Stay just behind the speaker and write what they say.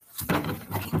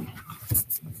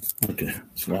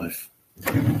Live.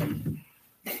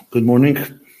 Good morning.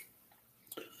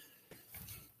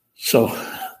 So,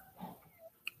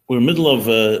 we're in the middle of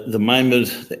the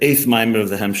Maamar, the 8th Maamar of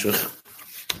the Hemshech.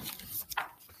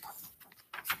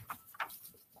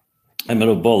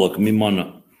 Maamar of Bolok,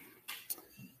 Mimona.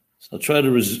 So I'll try to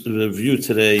review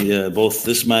today both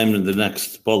this Maamar and the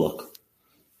next, Bolok,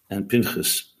 and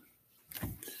Pinchas.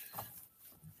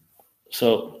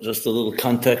 So, just a little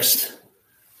context.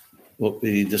 What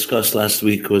we discussed last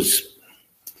week was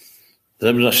the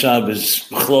Rebbe Rashab is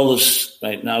B'chlolos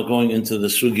right now going into the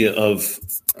sugya of,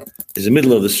 is the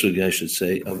middle of the sugya, I should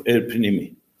say, of Er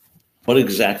Pnimi. What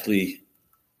exactly,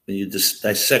 when you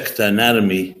dissect the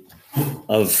anatomy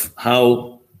of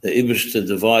how the Eibishter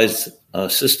devised a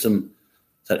system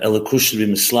that Elokus should be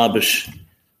mislabish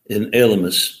in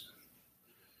Elamis.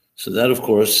 So that, of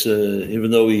course, even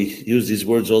though we use these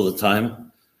words all the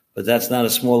time, but that's not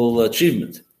a small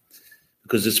achievement.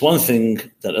 Because it's one thing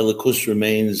that Elokus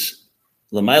remains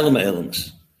l'mayla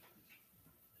ma'elamis.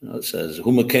 It says,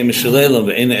 Hu mekeme shelelam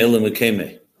ve'ena elam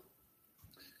mekeme.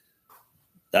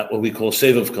 That what we call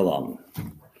Sevav Kalam,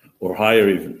 or higher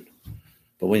even.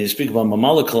 But when you speak about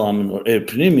Mamala Kalam or Er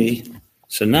Pnimi,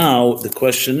 so now the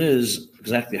question is,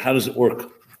 exactly how does it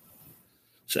work?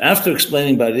 So after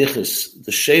explaining by Riches,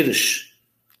 the Shedish,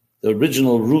 the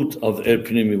original root of Er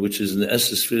Pnimi, which is in the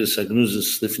Esses Firis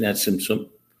Agnuzis Lifnat Simtsum,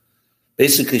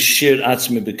 basically Shir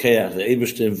Atzmi Bekeach, the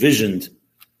Eibishter envisioned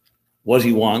what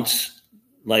he wants,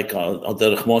 like Al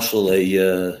Derech Moshel,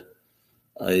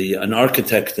 an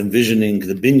architect envisioning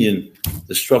the binyan,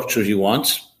 the structure he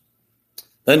wants.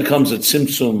 Then comes a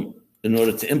Tzimtzum. In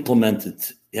order to implement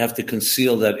it, you have to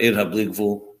conceal that Eir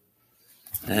HaBligvul.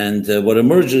 And what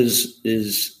emerges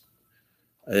is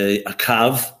a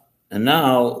kav, and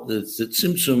now the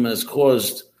Tzimtzum has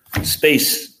caused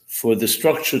space for the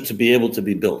structure to be able to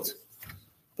be built.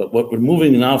 But what we're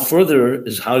moving now further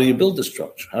is how do you build the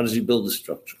structure? How does he build the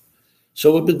structure?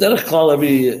 So what B'derech Klal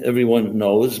everyone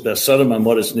knows, B'asara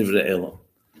Maimoris Nivra Elam.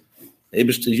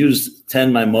 Eibishter used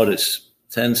 10 Maimoris,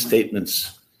 10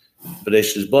 statements.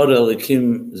 Bereshis Bara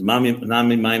Elikim is Nami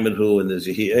Maimar and there's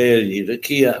Yehi Eir, Yehi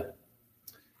Rekia,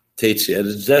 Teitzi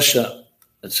Eretz Zesha,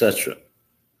 etc.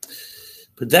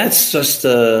 But that's just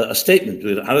a statement.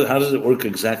 How does it work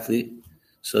exactly?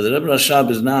 So the Rebbe Rashab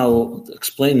is now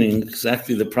explaining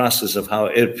exactly the process of how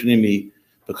Er Pnimi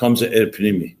becomes an Er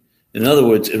Pnimi. In other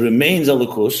words, it remains a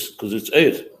Lukus because it's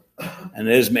Er, and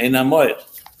there's Me'ena Moed.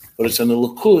 But it's an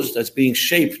Lukus that's being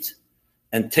shaped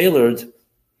and tailored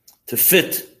to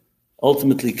fit,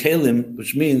 ultimately Kalim,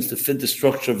 which means to fit the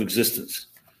structure of existence.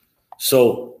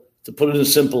 So, to put it in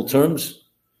simple terms,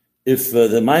 if the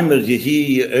Maamar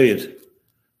Yehi Er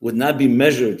would not be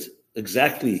measured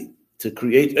exactly to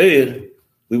create Er,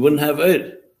 we wouldn't have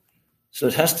Eir. So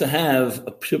it has to have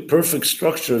a perfect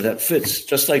structure that fits,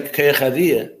 just like Keach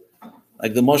Hadiyah,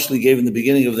 like the Moshli gave in the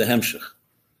beginning of the Hemshech.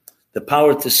 The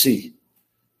power to see.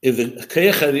 If the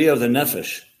Keach Hadiyah of the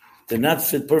Nefesh did not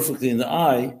fit perfectly in the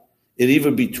eye, it'd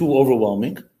either be too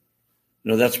overwhelming.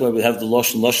 That's why we have the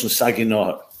Lashon Sagi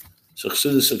Nohar. So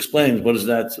Chassidus explains, what is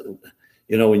that?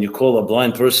 When you call a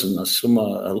blind person a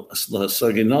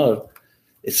Sagi Nohar,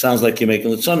 it sounds like you're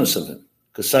making litzonos of him.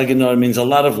 Because Saginar means a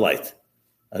lot of light,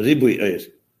 a ribui eir.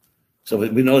 So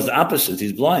we know it's the opposite.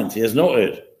 He's blind. He has no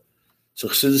eir. So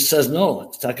Chassidus says no.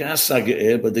 It's taka has sagi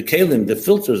eir, but the kalim, the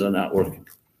filters are not working.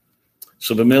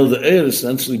 So b'meil the eir is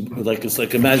essentially it's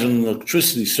like imagine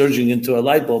electricity surging into a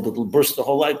light bulb. It'll burst the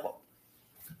whole light bulb.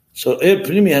 So eir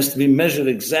pnimi has to be measured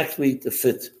exactly to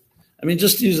fit.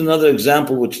 Just to use another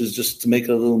example, which is just to make it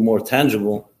a little more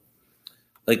tangible.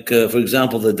 Like for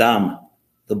example, the dam,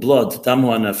 the blood, dam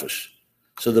ha'nefesh.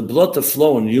 So the blood to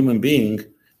flow in a human being,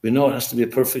 we know it has to be a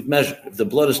perfect measure. If the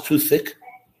blood is too thick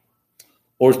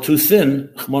or too thin,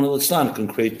 it can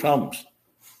create problems.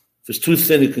 If it's too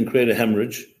thin, it can create a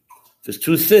hemorrhage. If it's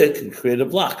too thick, it can create a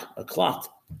block, a clot.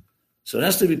 So it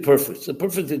has to be perfect. It's a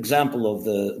perfect example of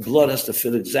the blood has to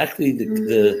fit exactly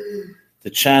the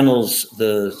channels,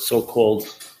 the so-called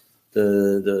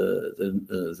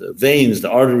the veins, the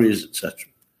arteries, etc.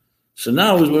 So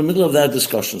now we're in the middle of that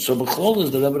discussion. So B'chol,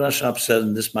 as the Rebbe Rashab said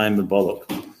in this Maamar Bolok,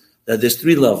 that there's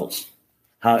 3 levels.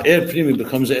 How Er Pnimi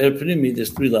becomes an Er Pnimi,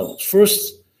 there's 3 levels.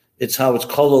 First, it's how it's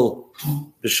kolol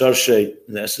b'sharshay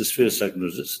in the Esses Firis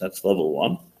Agnuzis. That's level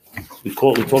 1. We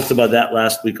talked about that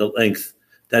last week at length.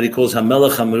 That he calls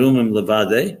Hamelech Hamerumim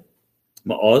Levade,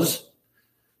 Ma'oz.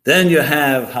 Then you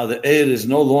have how the Er is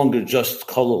no longer just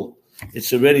kolol.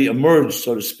 It's already emerged,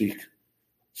 so to speak.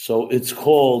 So it's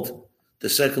called, the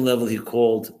second level he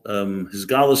called his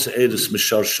galus eidus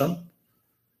misharshan.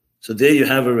 So there you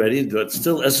have already, but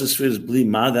still Esses Firis Bli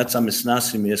Ma, that's a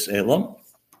misnasi mias elam.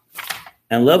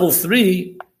 And level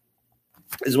 3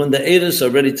 is when the Eidos are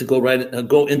ready to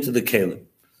go into the Kalim.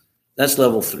 That's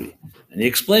level 3. And he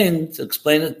explained, to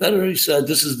explain it better, he said,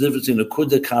 this is the difference between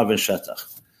Nakuda, Kav, and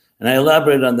Shetach. And I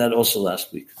elaborated on that also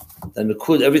last week. That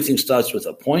Nakud, everything starts with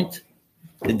a point.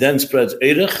 It then spreads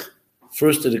Eirich.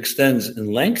 First it extends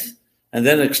in length, and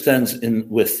then extends in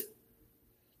width.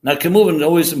 Now, Kemuvin is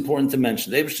always important to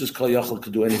mention. The Eibishter's Kol Yachal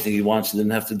could do anything he wants. He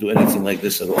didn't have to do anything like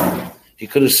this at all. He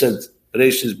could have said,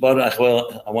 Bereishis Barach,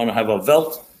 well, I want to have a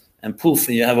Welt, and poof,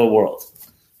 and you have a world.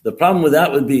 The problem with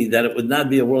that would be that it would not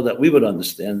be a world that we would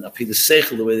understand, the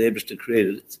Seichel, the way the Eibishter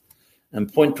created it.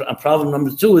 And problem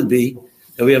number 2 would be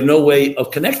that we have no way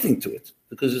of connecting to it,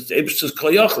 because it's Eibishter's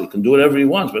Kol Yachal. He can do whatever he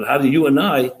wants, but how do you and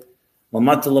I,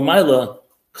 Mamata Lamaila,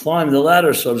 climb the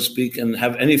ladder, so to speak, and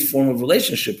have any form of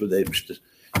relationship with Eibishter,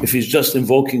 if he's just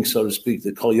invoking, so to speak,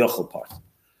 the Kol Yachal part?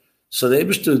 So the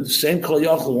Eibishter, the same Kol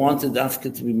Yachal, wanted Africa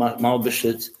to be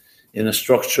malbishit in a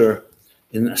structure,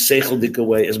 in a seichel-dika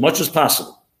way, as much as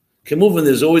possible. Kemuvan,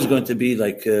 there's always going to be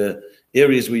like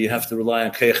areas where you have to rely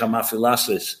on Keich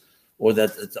HaMafilasis, or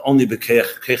that it's only B'Keich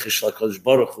HaKadosh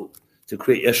Baruch Hu to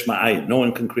create Yesh Ma'ayin. No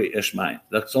one can create Yesh Ma'ayin.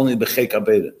 That's only B'Cheik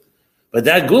HaBeida. But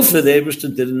that Gufa, the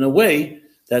Eibishter did in a way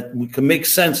that we can make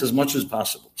sense as much as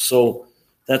possible. So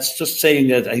that's just saying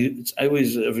that I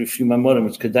always, every few Mamorim,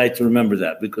 it's kedai to remember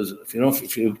that, because it's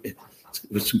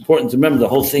important to remember the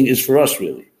whole thing is for us,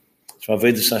 really. It's for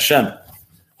Avedis Hashem.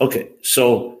 Okay,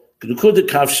 so Nukuda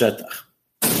Kav Shetach.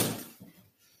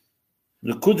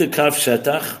 Nukuda Kav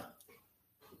Shetach.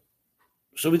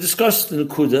 So we discussed the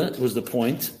Nukuda, was the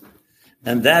point,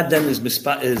 and that then is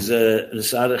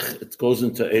Nisarech, it goes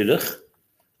into Eirich.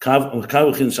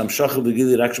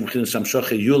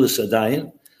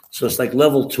 So it's like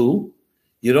level 2.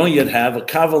 You don't yet have a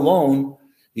Kav alone,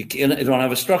 you don't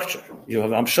have a structure. You have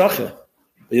Amshacha,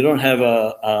 but you don't have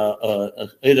a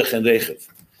Eirich and Rechiv.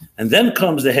 And then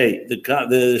comes the Hey, the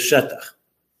Shetach.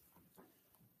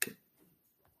 Okay.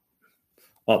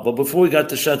 But before we got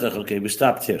to Shetach, okay, we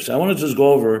stopped here. So I want to just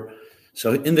go over,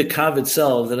 so in the Kav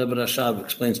itself, the Rebbe Rashab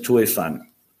explains two Eifan.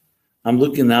 I'm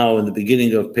looking now in the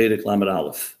beginning of Perek Lamed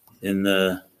Aleph in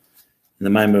the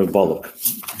Maimer of Bolok.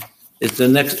 It's the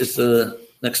next to the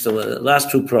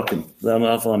last 2 prokim.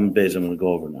 Ayin Beis I'm going to go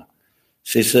over now.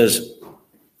 She says,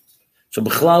 so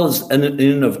Bechlal is an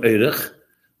in of Eirich,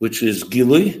 which is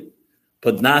Gilui,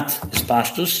 but not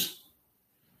Hispashtus.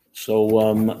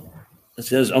 So it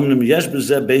says, Omnim Yesh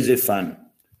B'zeh Beis Eifan.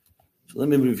 So let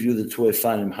me review the 2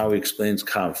 Eifanim, how he explains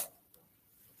Kav.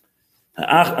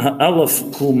 Aleph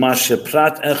Kul Mashe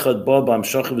Prat Echad Bo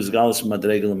B'Amshocha V'Zgalas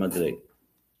Madrega L'Madrega.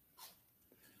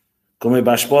 Komei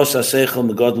Bashpos HaSeichel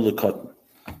Megodel L'Kotten.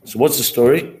 So what's the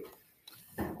story?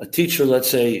 A teacher, let's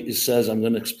say, says, I'm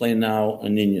going to explain now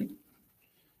an Inyan.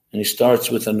 And he starts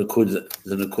with a Nukuda.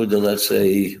 The Nukuda, let's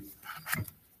say,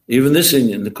 even this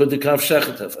Inyan, Nukuda Kav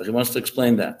Shechetef. He wants to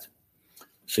explain that.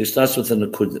 So he starts with a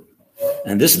Nukuda.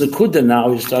 And this Nukuda now,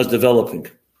 he starts developing.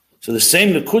 So the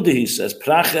same Nukuda, he says,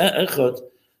 Pracha Echot,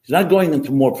 he's not going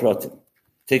into more pratim.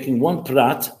 Taking one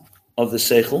prat of the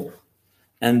Seichel,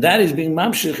 and that is being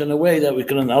mamshich in a way that we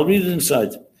can, I'll read it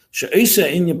inside. She'esa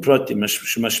inya pratim,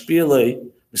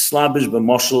 shemashpiyalei, mislabish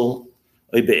b'moshel,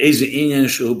 or be'eze inyan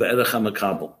shehu be'erech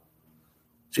ha'makabel.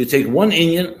 So you take one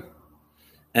inyan,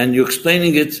 and you're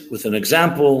explaining it with an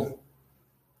example,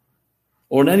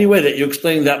 or in any way that you're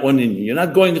explaining that one inyan. You're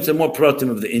not going into more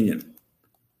pratim of the inyan.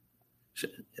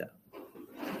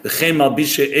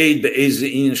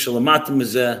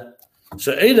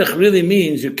 So Eidach really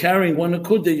means you're carrying one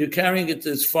Nakuda, you're carrying it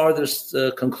to its farthest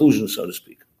conclusion, so to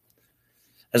speak.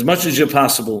 As much as you're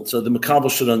possible, so the Makabal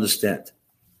should understand.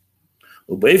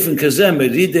 Okay,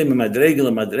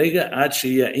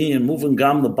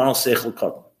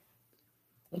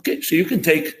 so you can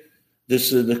take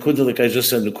this Nakuda, like I just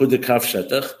said, Nakuda Kaf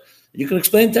Shetach. You can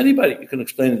explain it to anybody. You can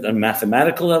explain it on a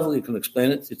mathematical level. You can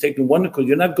explain it. You're taking one Nakuda.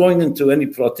 You're not going into any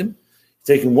pratim.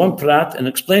 You're taking one prat and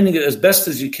explaining it as best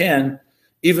as you can,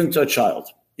 even to a child,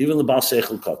 even the Baal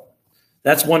Seichel Kot.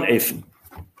 That's one Eifim.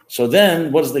 So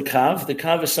then, what is the Kav? The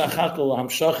Kav is Sachakol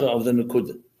Hamshacha of the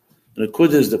Nakuda. The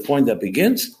Nakuda is the point that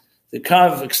begins. The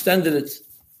Kav extended it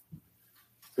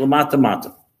Lamata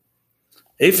Mata.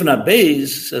 Eifim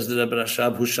HaBeis, says the Rebbe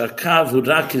Rashab, Hushakav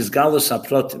Hurak is Galus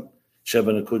HaProtim.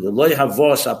 Sheba Nakuda. Loi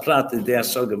Havos HaPrat Idei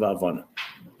HaSoga V'Avona.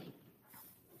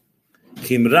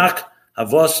 Kimrak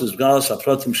Havos is Galus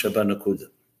HaProtim Sheba Nakuda.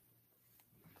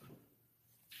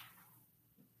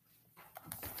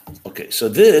 Okay, so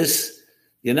this,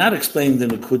 you're not explaining the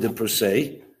Nakuda per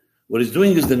se. What he's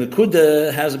doing is the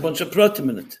Nakuda has a bunch of Protim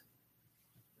in it.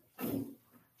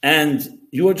 And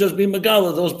you are just being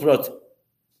Megala those Protim.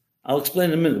 I'll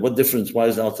explain in a minute what difference. Why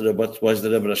is the Rebbe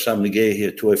Rashab Negei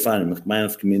here? Two Eifanim, Mechmayan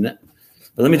of Kamina.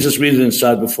 But let me just read it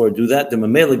inside before I do that. The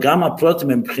Mamela Gama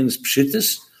Protim and Pchinis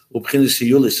Pshitis uPchinis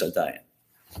Hiyulis Adayin.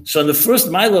 So in the first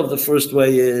mile of the first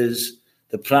way is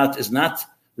the prat is not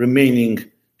remaining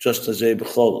just as a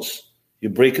b'cholos. You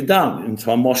break it down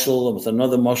into a moshel with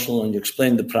another moshel and you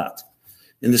explain the prat.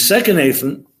 In the second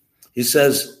eifin, he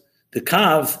says the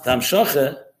kav, the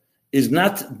hamshacha, is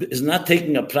not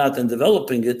taking a prat and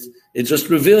developing it. It's just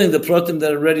revealing the pratim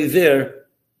that are already there.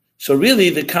 So really,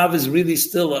 the kav is really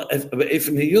still a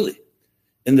eifin hiyuli.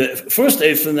 In the first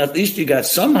eifin, at least you got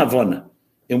some havana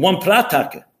in one prat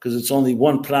taka, because it's only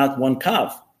one prat, one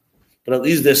kav. But at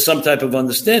least there's some type of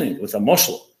understanding with a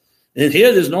moshel. And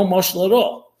here, there's no moshel at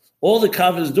all. All the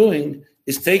kav is doing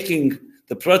is taking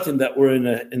the pratim that were in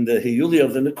the hiyuli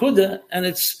of the nekuda, and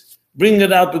it's bringing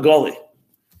it out begoli.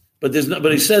 But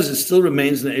he says it still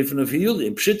remains in the eifin of hiyuli,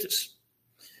 in pshittis.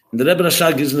 And the Rebbe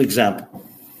Rashab gives an example,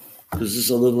 because this is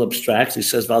a little abstract. He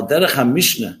says, "Val derech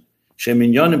hamishna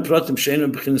sheminyonim pratim sheinu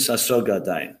b'chinas hasoga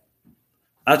adayin.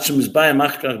 Atzim izbayim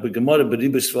achkach begemora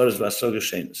beribus svaras v'hasoga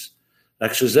sheinis.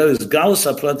 Rak shezel is galus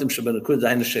hapratim shebenekud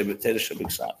dayin shebetera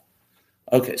shebiksav."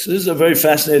 Okay, so this is a very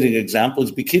fascinating example.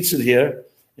 It's bekitzed here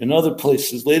in other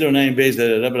places. Later in Ayin Beis,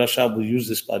 the Rebbe Rashab will use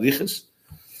this barichas.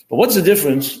 But what's the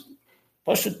difference?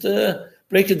 Pashat,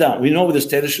 break it down. We know with this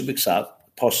Teresh B'Ksav,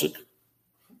 Pasuk.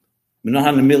 We know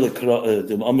how the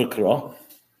Amr Kra.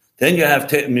 Then you have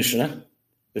Mishnah,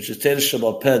 which is Teresh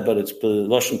Shabbat Ped, but it's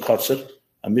Lashon Kotzer.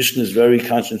 A Mishnah is very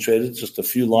concentrated, just a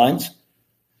few lines.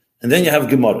 And then you have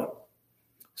Gemara.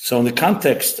 So in the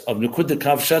context of Nekuda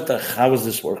Kav Shetach, how does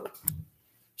this work?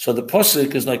 So the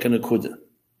Pasuk is like a Nekuda.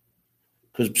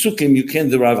 Because Psukim, you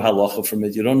can't derive halacha from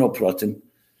it. You don't know Pratim.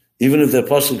 Even if the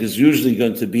pasuk is usually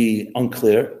going to be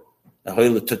unclear, what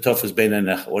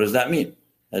does that mean?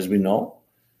 As we know.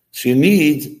 So you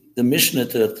need the Mishnah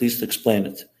to at least explain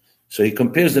it. So he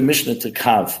compares the Mishnah to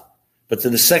Kav, but to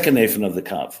the second eifin of the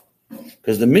Kav.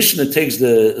 Because the Mishnah takes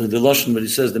the Lashon, but he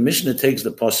says the Mishnah takes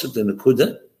the pasuk, the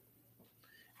Nekuda,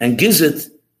 and gives it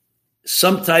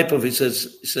some type of, he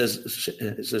says,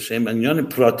 Shem Anyonim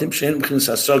Pratim, Shem B'chinas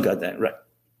Hasoga, right.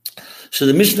 So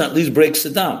the Mishnah at least breaks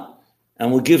it down. And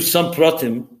we'll give some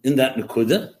pratim in that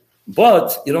nekuda,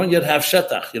 but you don't yet have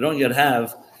shetach. You don't yet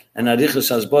have an arichas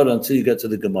hasbara until you get to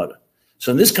the Gemara.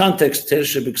 So in this context,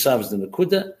 Teresh B'Ksav is the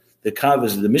nekuda, the kav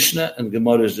is the Mishnah, and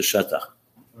Gemara is the shetach.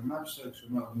 One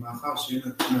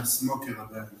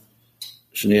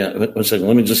second.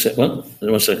 Let me just say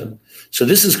 1 second. So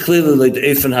this is clearly like the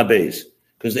eifin habeis,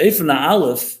 because the eifin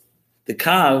ha'alef, the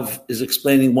kav is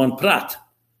explaining one prat.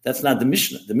 That's not the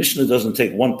Mishnah. The Mishnah doesn't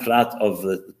take one prat of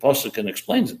the pasuk and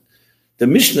explains it. The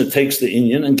Mishnah takes the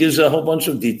inyan and gives a whole bunch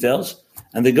of details,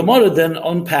 and the Gemara then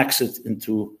unpacks it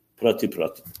into prati.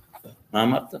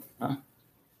 Ma'amarta?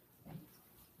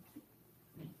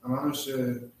 אמרנו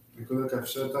שנקודת כף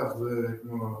שטח זה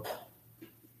כמו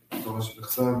תורש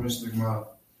בכסף, משנה גמר.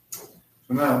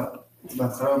 שומע,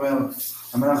 בהתחלה אומר,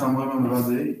 המלך אמרים לנו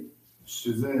ודאי,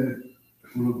 שזה,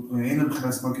 היינו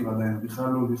מבחינת סמוקי ודאי, בכלל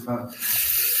לא בכלל.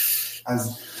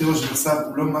 אז תראו שבכסף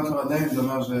הוא לא מקר עדיין, זה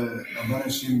אומר שהרבה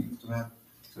אנשים, זאת אומרת,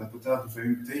 כשאתה פותח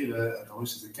לפעמים תאיר, אתה רואה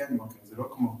שזה כן מקר, זה לא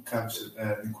כמו קו של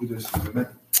נקודה שבאמת,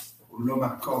 הוא לא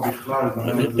מקור בכלל,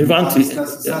 זה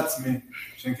מסתסס עצמי,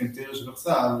 שאין כן תאיר שבכסף,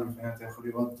 לפעמים אתה יכול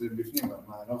לראות בפנים,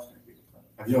 מה לא חלק,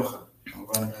 על יוכל,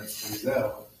 כמובן,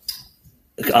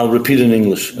 I'll repeat in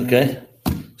English, okay?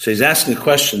 So he's asking a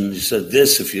question, he said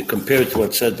this, if you compare it to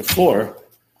what said before,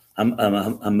 we're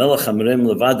talking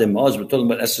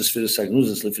about Estes Firis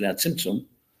Agnuzis Lifnei Tzimtzum.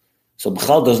 So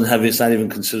B'chal doesn't have, it's not even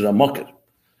considered a mocker.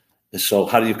 So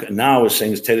how do you, now we're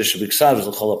saying it's Teresh B'Ksav is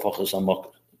L'chol HaPachas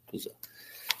HaMocker.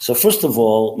 So first of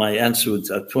all, my answer would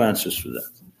have two answers for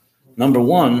that. Number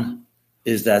one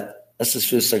is that Estes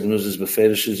Firis Agnuzis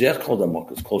B'Ferish is yet called a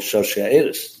mocker. It's called Shorshei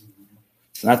Eris.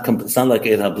 It's not like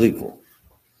Eid HaBlikvul.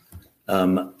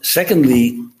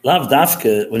 Secondly, Lav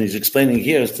Dafka, when he's explaining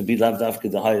here, is to be Lav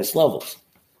Dafka the highest levels.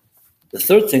 The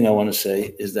third thing I want to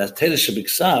say is that Teresh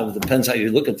B'Ksav depends how you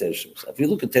look at Teresh B'Ksav. If you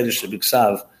look at Teresh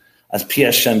B'Ksav as Pi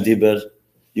Hashem Diber,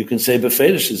 you can say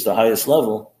B'Ferish is the highest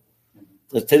level.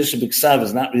 The Teresh B'Ksav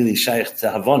is not really Shaykh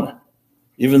to Havana,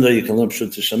 even though you can learn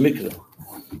Pshut to Shamikra.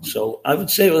 So I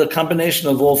would say with a combination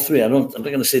of all three. I'm not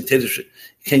going to say Teresh.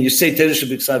 Can you say Teresh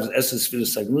B'Ksav is Esses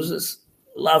Firis Agnuzis?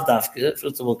 Lav Dafka,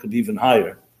 first of all, could be even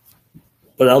higher.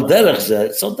 But Al Derech,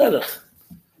 it's Al Derech.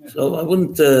 So I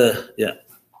wouldn't,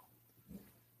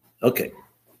 Okay.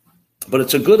 But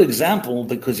it's a good example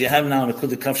because you have now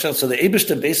Nekuda Kaf Shel. So the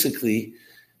Eibishter basically,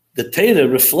 the Torah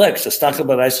reflects the Stacha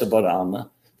Baraisa Bar Alma,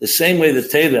 the same way the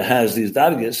Torah has these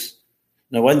dargis,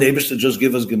 Now, why didn't the Eibishter just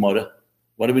give us Gemara?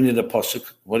 Why do we need a Pasuk?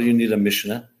 Why do you need a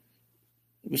Mishnah?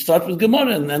 We start with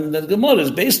Gemara, and then the Gemara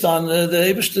is based on the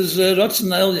Eibishter's Ratzon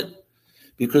Elyon.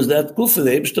 Because that Gufa,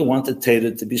 the Eibishter wanted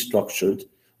Torah to be structured,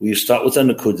 where you start with a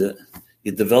Nekuda,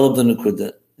 you develop the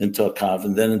Nekuda into a Kav,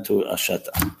 and then into a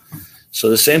Shetach. So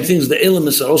the same things, the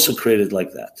Elamis are also created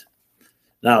like that.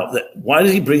 Now, why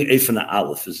did he bring Eifana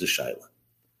Aleph as the Shaila?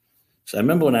 So I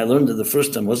remember when I learned it the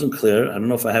first time, it wasn't clear. I don't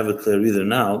know if I have it clear either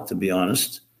now, to be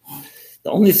honest. The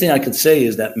only thing I could say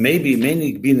is that maybe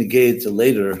mainly be negated to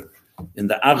later in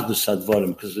the Agdus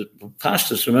Advarim, because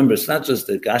Pashtus, remember, it's not just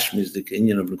the Gashmis, the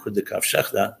Inyan of Nekuda Kav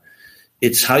Shechta,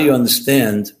 it's how you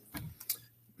understand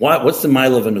what's the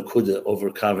mile of a Nekuda over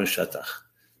Kav and Shetach.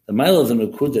 The mile of the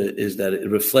Nekuda is that it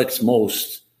reflects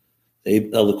most the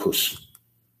Elikus.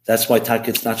 That's why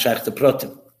it's not Shach the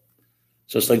Protim.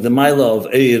 So it's like the mile of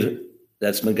Eir,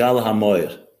 that's Megala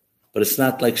HaMoir, but it's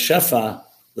not like Shefa,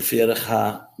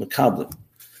 L'Fierach HaMekablim.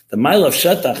 The mile of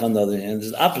Shetach, on the other hand,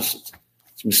 is the opposite.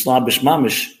 It's Mislabish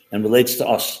Mamish and relates to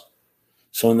us.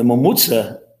 So in the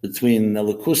Mamutza, between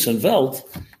Elikus and Velt,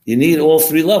 you need all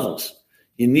three levels.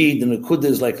 You need, the Nekuda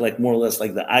is like more or less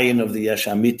like the Ayin of the Yesh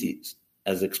Amiti,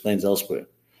 as it explains elsewhere.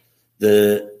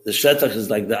 The Shetach is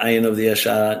like the Ayin of the Yesh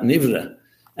Nivra,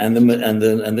 and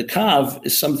the Kav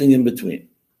is something in between.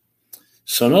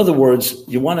 So in other words,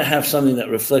 you want to have something that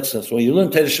reflects us. When you learn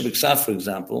Teresh B'Ksav, for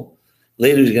example,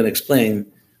 later you're going to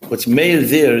explain, what's made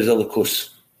there is Elikus,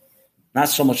 not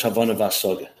so much Havana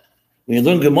Vasoga. When you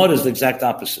learn Gemara, it's the exact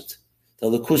opposite. The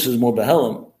Elikus is more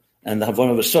Behelim, and the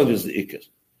Havana Vasoga is the Ikar.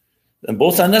 And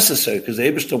both are necessary, because the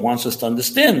Eibishter wants us to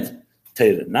understand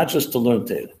Torah, not just to learn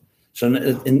Torah. So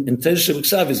in Teresh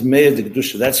B'Ksav is Meir the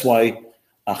Kedusha. That's why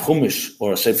a Chumash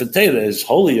or a Sefer Torah is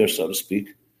holier, so to speak.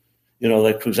 You know,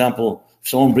 like, for example, if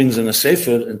someone brings in a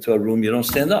Sefer into a room, you don't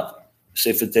stand up.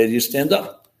 Sefer Torah, you stand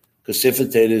up. Because Sefer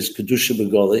Torah is Kedusha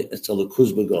B'Goli, it's a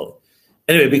Lekuz B'Goli.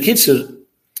 Anyway, B'Kitzur,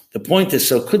 the point is,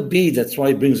 so it could be, that's why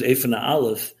he brings Eifana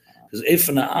Aleph, because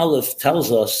Eifana Aleph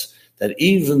tells us that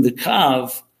even the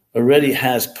Kav already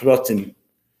has Protim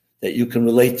that you can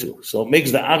relate to. So it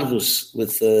makes the Agdus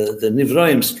with the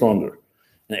Nivroim stronger.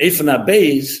 And Eifana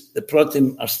Beis, the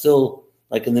Protim are still,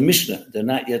 like in the Mishnah, they're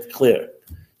not yet clear.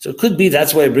 So it could be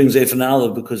that's why it brings Eifana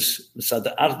Aleph, because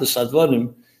the Agdus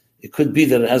Advarim, it could be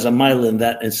that it has a mile in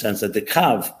that sense, that the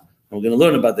Kav, and we're going to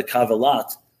learn about the Kav a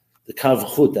lot, the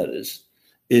Kav Chut, that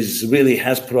is really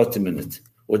has Protim in it,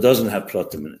 or doesn't have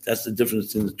Protim in it. That's the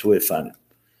difference in the two Eifanim.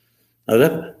 Now,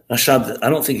 Rashad, I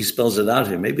don't think he spells it out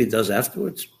here. Maybe he does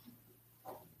afterwards.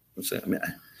 I mean,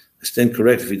 I stand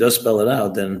correct. If he does spell it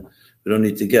out, then we don't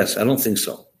need to guess. I don't think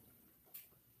so.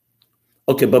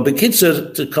 Okay, but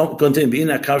Bekitzer, to continue, being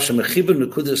a Kav Shemechiber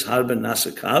Nekudas Harben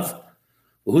Nasa Kav,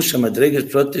 so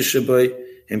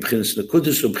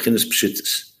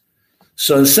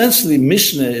essentially,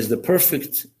 Mishnah is the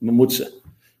perfect mamutza,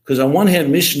 because on one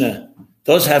hand, Mishnah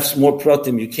does have more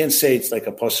protim. You can't say it's like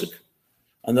a pasuk.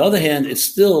 On the other hand, it's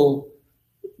still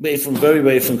very from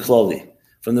Klali.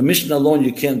 From the Mishnah alone,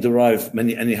 you can't derive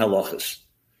any halachas,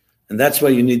 and that's why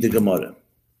you need the Gemara.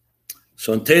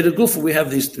 So in Teira Gufa, we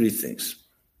have these three things.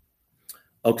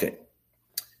 Okay.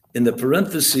 In the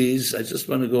parentheses, I just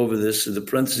want to go over this. In the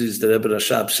parentheses, the Rebbe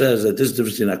Rashab says that this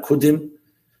difference between Akudim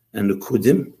and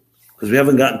Nukudim, because we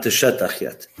haven't gotten to Shetach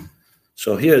yet.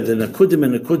 So here, the Nakudim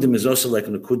and Nukudim is also like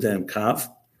Nakuda and Kav.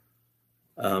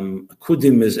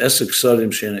 Akudim is Esek Sarim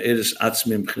Sheina Eres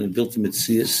Atzmim Bilti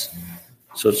Mitzias.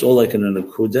 So it's all like in a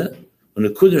Nakuda. When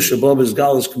Nakuda Shabab is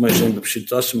Galas Kumashem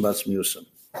B'Pshitosim Batzmiusam.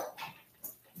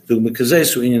 Dugmikazei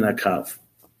Su Inyan Akav.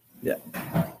 Yeah.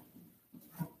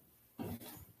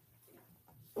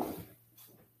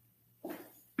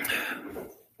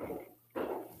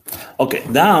 Okay,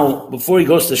 now, before he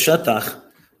goes to Shetach,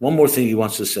 one more thing he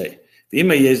wants to say.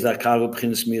 Like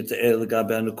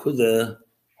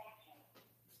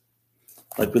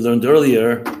we learned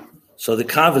earlier, so the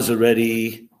Kav is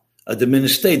already a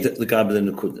diminished state, the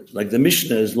Nukuda. Like the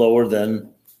Mishnah is lower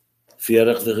than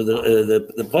Fierach, the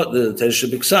Teresh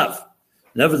B'Ksav.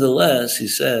 Nevertheless, he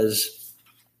says,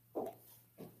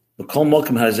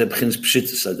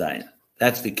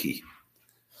 that's the key.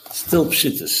 Still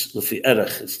pshitis, l'fi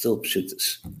erech, it's still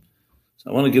pshitis. So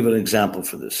I want to give an example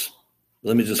for this.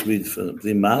 Let me just read for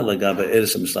Lima, Lagaba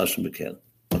Eres HaMislashim B'Kel.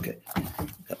 Okay.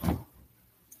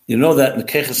 You know that in the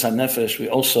Keches HaNefesh, we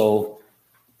also,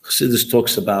 Chassidus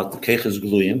talks about the Keches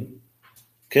Gluyim.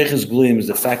 Keches Gluyim is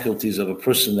the faculties of a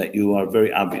person that you are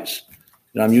very obvious.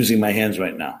 You know, I'm using my hands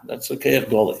right now. That's a Keich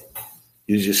Goli.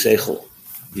 Use your seichel.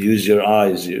 You use your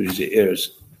eyes, you use your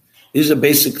ears. These are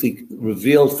basically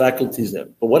revealed faculties there.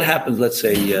 But what happens, let's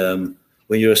say,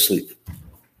 when you're asleep?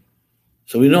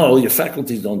 So we know your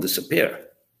faculties don't disappear.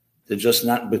 They're just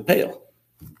not pale.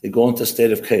 They go into a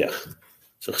state of keach.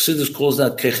 So Chassidus calls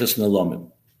that keches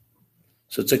nelomim.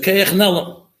 So it's a keach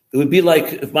nelam. It would be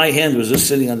like if my hand was just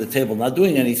sitting on the table, not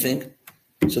doing anything.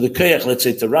 So the keach, let's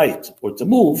say to write or to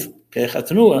move, keach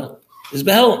hatanua, is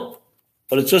behelam.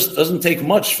 But it just doesn't take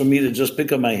much for me to just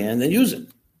pick up my hand and use it.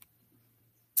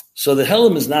 So the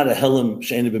helam is not a helam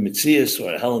she'ena b'mitzias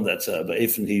or a helam that's a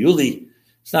ba'efen hiyuli.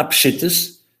 It's not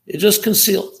pshittis. It's just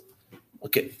concealed.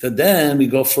 Okay, so then we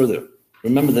go further.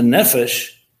 Remember, the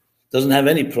nefesh doesn't have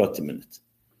any pratim in it.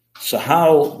 So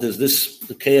how does the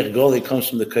keich goli comes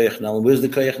from the keich nelam? Where does the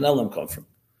keich nelam come from?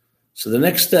 So the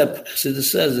next step, Chassidus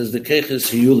says, is the keich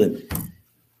is hiyulim.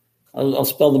 I'll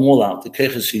spell them all out. The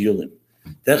keich is hiyulim.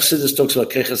 Then Chassidus talks about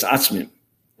keich is atzmim.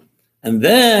 And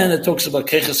then it talks about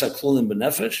keich is haklulim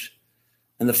b'nefesh.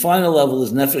 And the final level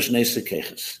is nefesh neisa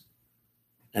keich.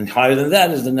 And higher than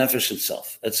that is the nefesh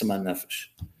itself. That's my nefesh.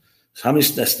 So how many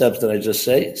steps did I just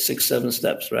say? 6, 7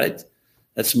 steps, right?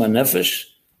 That's my nefesh.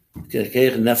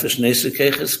 Nefesh neisa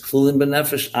keches, klulim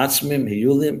benefesh, atzmim,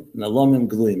 hiyulim, nalomim,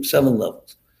 gluim. 7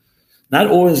 levels. Not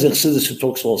always the Chassidus who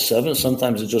talks all 7.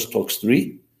 Sometimes it just talks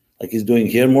 3, like he's doing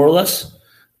here, more or less.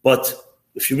 But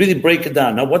if you really break it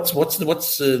down, now what's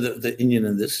the Indian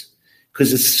in this?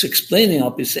 Because it's explaining how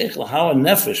a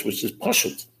nefesh, which is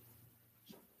pashut.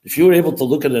 If you were able to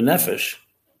look at a nefesh,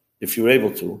 if you were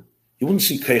able to, you wouldn't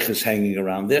see keiches hanging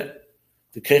around there.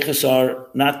 The keiches are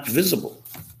not visible.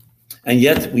 And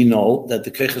yet we know that the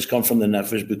keiches come from the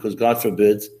nefesh because, God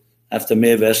forbid, after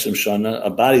Me'ev Esrim Shana, a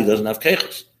body doesn't have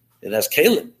keiches. It has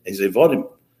kelim, it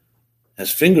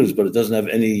has fingers, but it doesn't have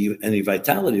any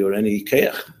vitality or any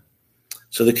keich.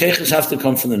 So the keiches have to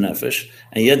come from the nefesh,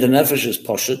 and yet the nefesh is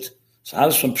poshet. So how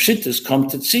does from pshittis come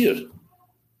to tzir?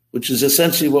 Which is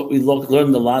essentially what we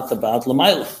learned a lot about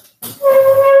Lamaila.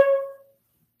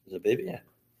 Is a baby here?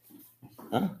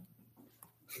 Huh?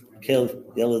 Kale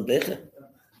yelled becha?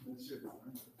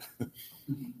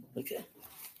 Okay.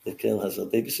 The Kale has a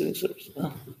babysitting service.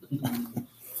 Oh.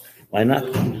 Why not?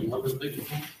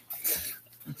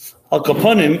 Al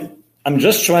Kaponim, I'm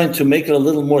just trying to make it a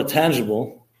little more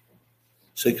tangible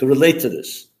so you can relate to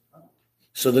this.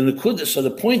 So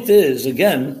the point is,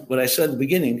 again, what I said at the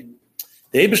beginning,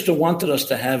 the Eibishter wanted us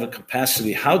to have a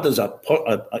capacity. How does a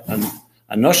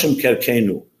noshim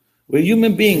kerkenu? We're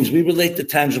human beings. We relate to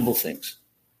tangible things.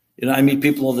 I meet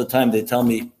people all the time. They tell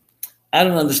me, I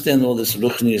don't understand all this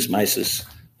ruchnius maisis.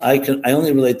 I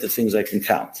only relate to things I can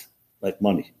count, like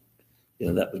money.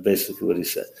 That was basically what he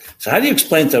said. So how do you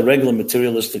explain to a regular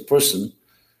materialistic person?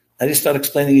 How do you start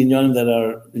explaining inyanim that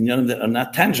are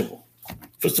not tangible?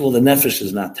 First of all, the nefesh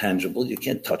is not tangible. You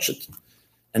can't touch it.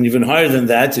 And even higher than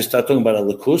that, you start talking about a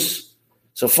lakus.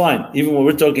 So fine, even when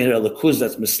we're talking here, a lakus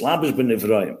that's mislabish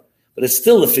b'nivraim. But it's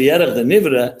still, if yerach the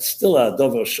nivra, it's still a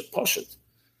dover poshet.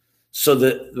 So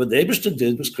what the Eibishter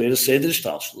did was create a seder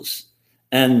shtalshlus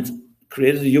and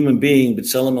created a human being,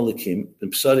 b'tzelem elikim,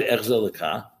 b'psari echzel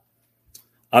lekah,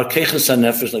 our keches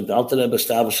ha-nefesh, like the Alter Rebbe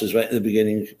establishes right in the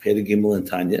beginning, Perek Gimel and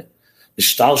Tanya,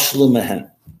 nishtalshlu mehen.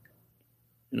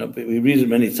 We read it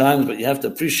many times, but you have to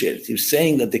appreciate it. He's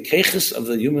saying that the keches of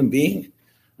the human being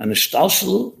are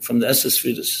nishtalshlu from the Esses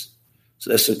Firis. So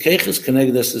the Esses keches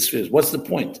connected Esses Firis. What's the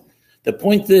point? The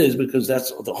point is, because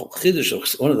that's the whole chiddush,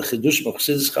 one of the chiddushim of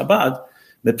Chassidus Chabad,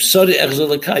 mepsari echzel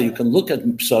lekah. You can look at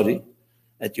mepsari,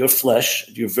 at your flesh,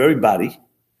 at your very body,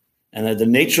 and at the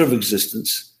nature of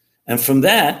existence, and from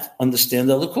that, understand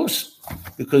the Elokus.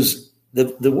 Because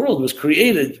the world was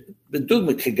created,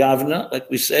 b'dugma kegavna, like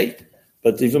we say,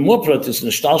 but even more protest,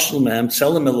 nishtal shlumem,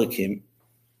 tzelem elikim,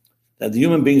 that the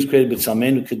human beings created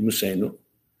b'tzalmenu kidmusenu,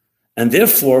 and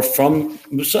therefore, from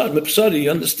mepsari, you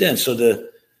understand. So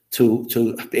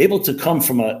to be able to come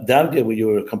from a darga where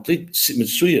you're a complete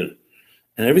mitzuyah,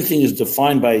 and everything is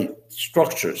defined by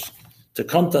structures, to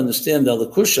come to understand the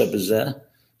Elokusha b'zeh.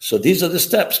 So these are the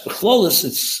steps. B'chlolis,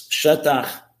 it's shetach,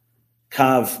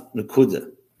 kav, nekuda.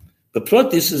 But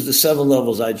protis is the 7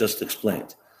 levels I just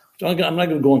explained. So I'm not going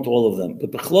to go into all of them. But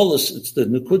b'chlolis, it's the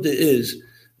nekuda is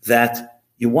that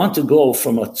you want to go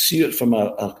from a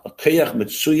kayach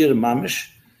mitzuyir mamish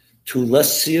to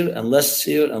less seer and less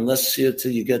seer and less seer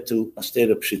till you get to a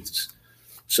state of pshitas.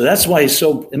 So that's why he's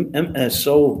so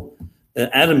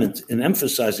adamant in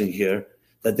emphasizing here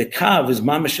that the kav is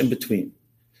mamish in between.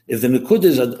 If the nekuda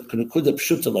is a nekuda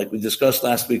pshuta, like we discussed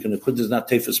last week, a nekuda is not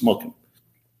tefes mokim,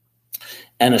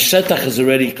 and a shetach is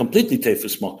already completely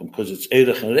tefes mokim because it's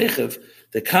erech and rechev,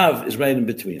 the kav is right in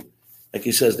between. Like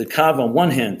he says, the kav on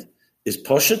one hand is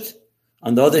poshet,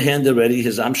 on the other hand already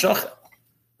his amshach.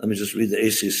 Let me just read the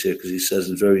Asis here because he says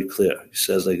it very clear. He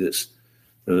says like this.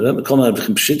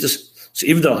 So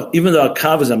even though a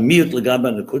kav is a miut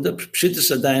legaba nekuda,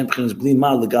 pshitas adayin b'chinas bli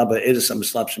ma legaba eres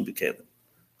hamislapshim b'kelim.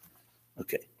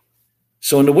 Okay.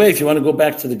 So in a way, if you want to go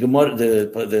back to the Gemara, the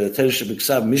Teresh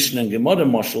B'Ksav Mishnah and Gemara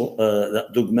Marshal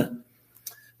Dugma,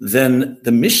 then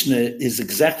the Mishnah is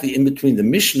exactly in between. The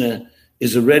Mishnah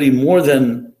is already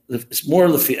it's more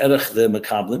lefi erech the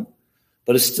Makablim,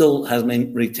 but it still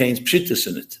retains pshittus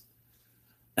in it,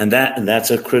 and that's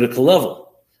a critical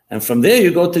level. And from there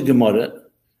you go to Gemara,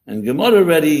 and Gemara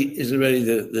is already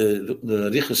the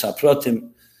Riches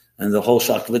HaProtim and the whole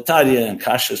Shakvataria and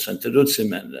Kashas and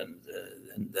Terutzim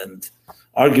and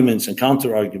arguments and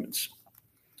counter arguments.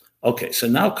 Okay, so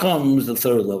now comes the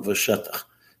third level, Vashetach.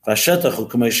 Vashetach hu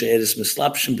kamei she'eres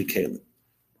mislapshim b'kelim.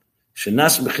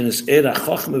 Shenas b'chinas era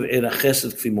chochma v'era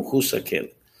chesed k'fi muchus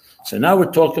ha'kelim. So now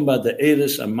we're talking about the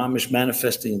eres and mamish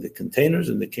manifesting in the containers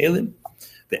and the kelim.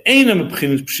 Ve'enam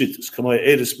b'chinas pshitus kamei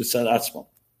eres mitzad atzmon.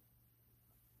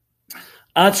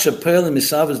 Ad she'pelim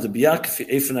misavas the biyak k'fi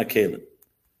efen ha'kelim.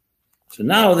 So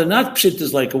now they're not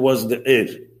pshitus like it was the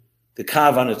the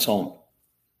kav on its own.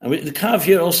 And the kav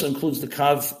here also includes the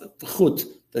kav chut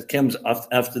that comes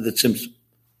after the tzimtzum.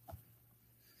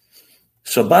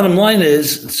 So bottom line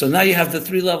is, so now you have the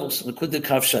three levels. The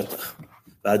kav shetach.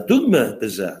 V'adugma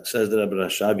b'zeh, says the Rebbe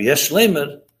Rashab, yesh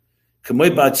lemer, k'moy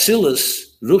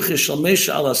ba'atzilus, ruchi shal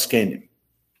meisha al askenim.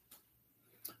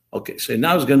 Okay, so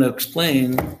now he's going to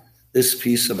explain this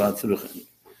piece about the ruchi.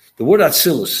 The word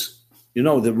atzilus,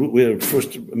 we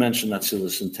first mentioned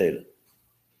atzilus in Torah,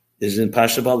 is in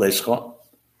Pasha Ba'alescha,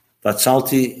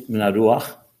 Vatzalti min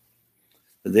haruach.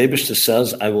 The Eibishter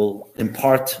says, I will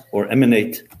impart or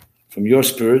emanate from your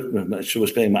spirit. She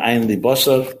was saying, Ayin Beis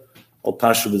Maamar, or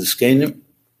Pasha with the Skenim.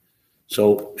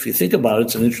 So if you think about it,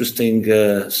 it's an interesting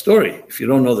story. If you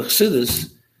don't know the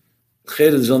Chassidus,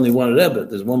 there's only one Rebbe,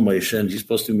 there's one Moshe, and he's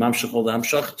supposed to be Mamshech all the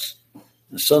Hamshachas.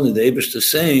 And suddenly the Eibishter is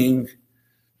saying,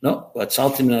 no,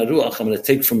 Vatzalti min haruach, I'm going to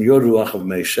take from your Ruach of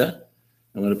Moshe,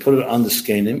 I'm going to put it on the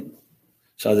Skenim.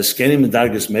 So are the Skenim in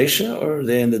Dargas Mesha, or are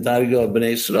they in the Darga of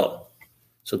Bnei Yisrael?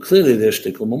 So clearly there's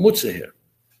Shtikl Mamutza here.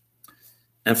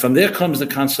 And from there comes the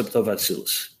concept of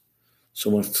Atzilus. So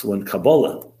when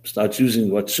Kabbalah starts using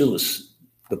Atzilus,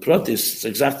 the Protis, it's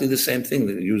exactly the same thing.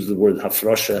 They use the word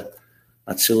Hafrosha,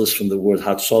 Atzilus from the word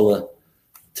Hatzola,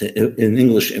 to, in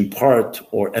English, impart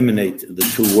or emanate, the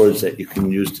two words that you can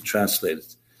use to translate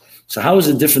it. So how is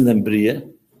it different than Bria?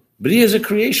 Bria is a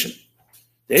creation.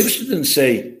 The Eibishter didn't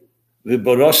say,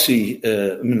 V'borossi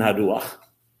min haruach.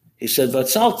 He said,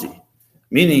 Vatzalti,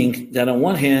 meaning that on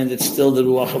one hand, it's still the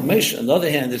Ruach of Moshe. On the other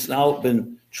hand, it's now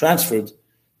been transferred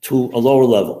to a lower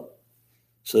level.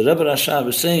 So the Rebbe Rashab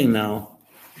is saying now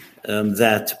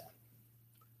that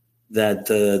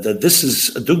this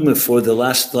is a dugma for the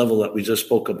last level that we just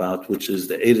spoke about, which is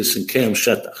the Eres and Keim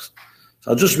Shetach.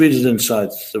 So I'll just read it inside.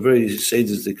 It's a very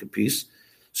sadistic piece.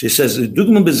 So he says,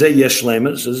 "Dugma b'zeh yesh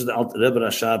lemer." So this is the Rebbe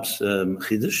Rashab's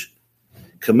chiddush.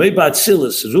 Kamei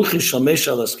ba'atzilus ruchi shalmeish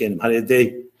al askenim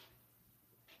hayedei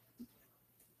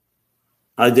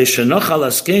shenoch al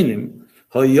askenim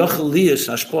hoyochel liyas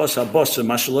hashpoas haboser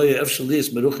mashaloya efshel liyas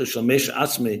meruchi shalmeish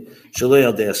atzmei shaloy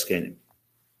al dei askenim.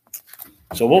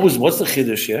 So what's the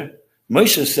chiddush here?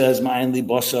 Moshe says, "Ma'ayin li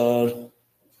bosar."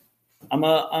 I'm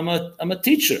a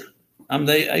teacher. I'm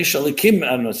the Aish Alikim. I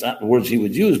don't know it's not the words he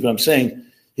would use, but I'm saying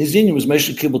his union was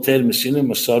Moshe Kibbutz Torah Messina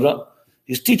Masara.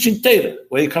 He's teaching Torah.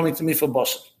 Why are you coming to me for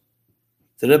Basar?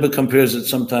 The Rebbe compares it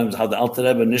sometimes how the Alter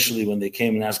Rebbe initially, when they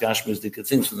came and asked Gashmis, they could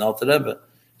things from the Alter Rebbe,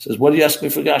 says, "What do you ask me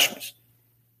for Gashmis?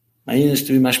 My union is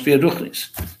to be Mashpia Ruchnis."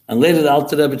 And later the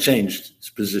Alter Rebbe changed his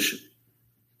position.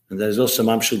 And there's also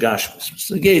Mamshel Gashmis.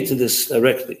 It's negated to this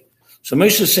directly. So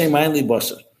Moshe is saying, "My only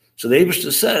Basar." So the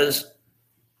Eibishter says,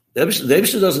 the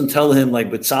Eibishter doesn't tell him like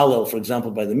Betzalel, for example,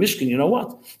 by the Mishkan, you know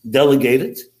what? Delegate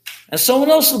it, and someone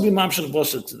else will be Mamshel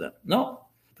Basar to them. No,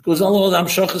 because all the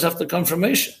Amshachas have to come from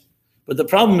Moshe. But the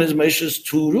problem is Moshe is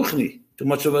too ruchni, too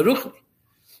much of a ruchni.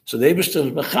 So the Eibishter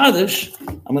is Mechadish,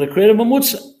 I'm going to create a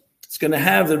mamutza. It's going to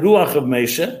have the Ruach of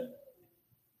Moshe.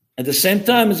 At the same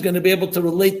time, it's going to be able to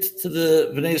relate to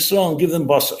the Bnei Yisrael and give them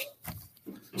basar.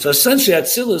 So essentially,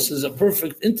 Atzilus is a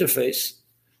perfect interface,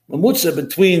 mamutza,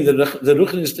 between the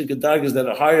ruchnistic gedargas that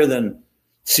are higher than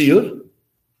Tziyur,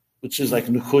 which is like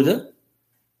Nukuda,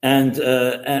 and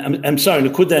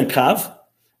Nukuda and Kav,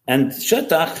 and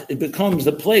Shetach, it becomes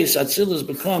the place, Atzilus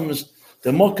becomes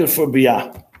the mocker for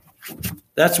Biyah.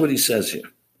 That's what he says here.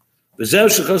 V'zeu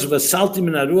shekos v'salti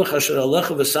min haruach asher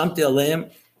alecha v'samti aleim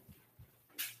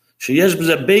sheyesh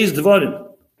b'zeh beis dvarim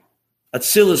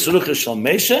Atzilus ruach shel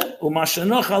Moshe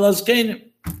u'mashenoch al azkenim.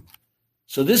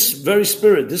 So this very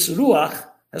spirit, this ruach,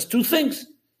 has two things.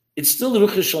 it's still the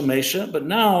Ruchas Shel Mesha, but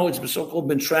now it's so-called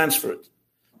been transferred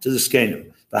to the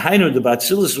Skenim. V'hainu the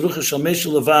Batzilus Ruchas Shel Mesha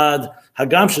Levad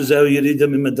Hagam Shezeu Yerida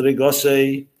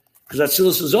Mimadregosei, because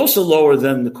Atzilus is also lower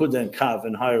than the Kuda and Kav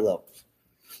and higher levels.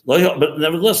 But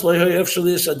nevertheless, Lo Yoyev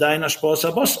Shalias Adayin Ashpos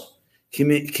Abasa.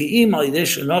 Ki'im Al Yidei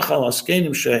Shenochal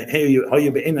Askenim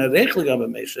Shehoyu Be'ina Reich Legab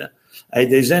Mesha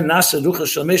Ayidei Zen Nasa Ruchas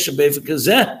Shel Mesha Be'efik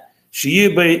Zeh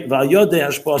Sheyu V'Yodei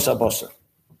Ashpos Abasa.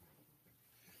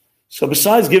 So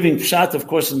besides giving pshat, of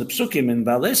course, in the psukim in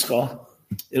Balescha,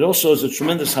 it also is a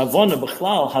tremendous havana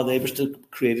b'chlal how they able to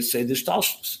create a seder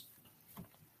shtalshus.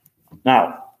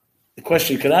 Now, the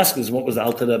question you could ask is, what was the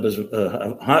Alter Rebbe's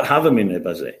havamine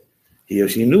bazeh?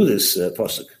 He knew this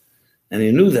pasuk, and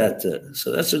he knew that.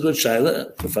 So that's a good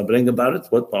shaila. If I bring about it,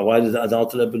 why did the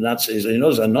Alter Rebbe not say? He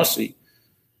knows Anosi,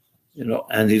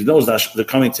 and he knows that they're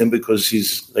coming to him because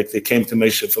he's like they came to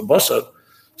Moshe for basar.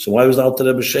 So why was the Alter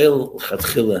Rebbe sheil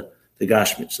chatchila the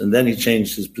Gashmis, and then he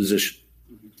changed his position?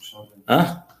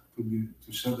 Could be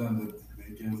to show them that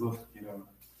they can look,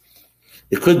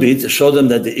 It could be to show them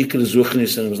that the Iker is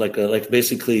Ruchnis, and it was like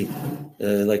basically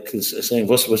like saying,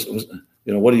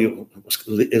 what are you,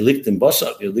 licht in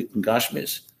Basar, you licht in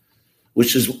Gashmis,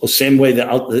 which is the same way that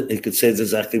it could say it's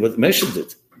exactly what Moshe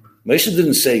did. Moshe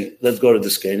didn't say, let's go to the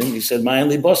Skenim. He said, my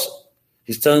only Basar.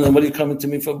 He's telling them, what are you coming to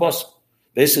me for Basar?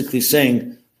 Basically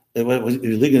saying, you're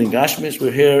ligging in Gashmis,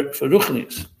 we're here for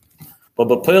Ruchnis. But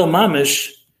B'Poel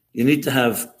Mamish, you need to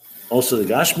have also the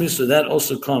Gashmis, so that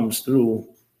also comes through.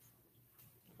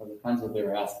 Well, it depends what they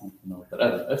were asking to know.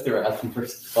 But if they were asking for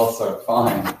Basar,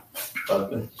 fine.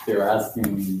 But if they were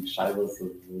asking shilas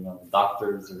of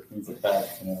doctors or things like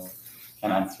that,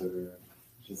 can't answer.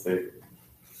 Just say.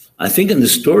 I think in the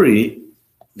story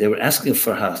they were asking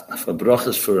for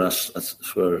brachas for us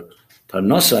for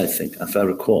Parnasa. I think, if I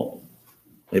recall.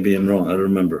 Maybe I'm wrong. I don't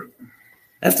remember.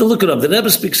 I have to look it up. The Rebbe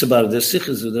speaks about it. There's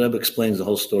sichos where the Rebbe explains the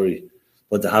whole story,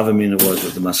 what the Havamina was,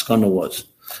 what the Maskana was.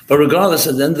 But regardless,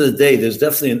 at the end of the day, there's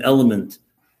definitely an element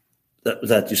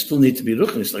that you still need to be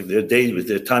looking. It's like there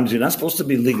are times you're not supposed to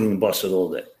be ligging in Basar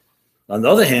all day. On the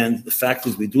other hand, the fact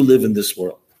is we do live in this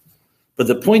world. But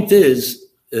the point is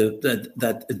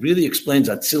that it really explains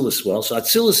Atzilus well. So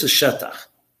Atzilus is Shetach.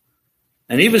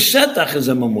 And even Shetach is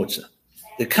a Mamutza.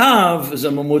 The Kav is a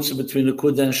Mamutza between the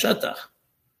Kuda and Shetach.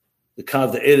 The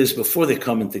Kav, the Eris, before they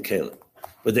come into Kalim.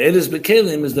 But the Eris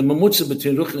B'Kalim is the Mamutza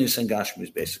between Ruchnis and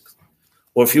Gashmis, basically.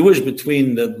 Or if you wish,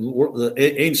 between the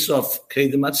Ein Sof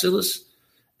Kedim Atzilus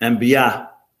and Biyah,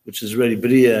 which is already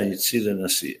Bria and Yitzira and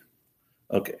Asiyah.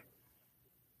 Okay.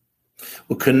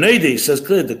 Well, Kanedi says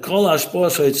clearly, the Kol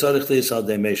Ashpos HaYitzarech Le'Yisal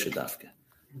De Mesha Dafke.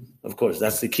 Of course,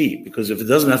 that's the key, because if it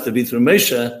doesn't have to be through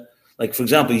Mesha, like for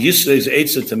example, Yisrael's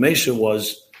Eitzah to Mesha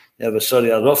was, you have a Sari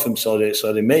Arofim,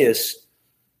 Sari Meis.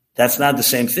 That's not the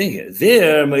same thing here.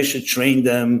 There, Moshe trained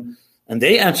them, and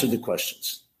they answered the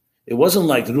questions. It wasn't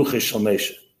like Ruchis Shel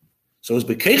Mesha. So it was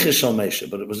Bekeches Shel Mesha,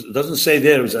 but it doesn't say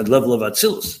there it was at level of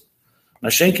Atzilus.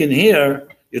 Mashenkin here,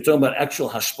 you're talking about actual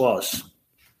hashpos.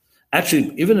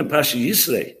 Actually, even in Pasha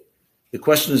Yisrei, the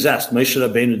question is asked. Moshe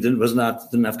Rabbeinu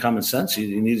didn't have common sense.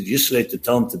 He needed Yisrei to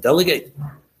tell him to delegate.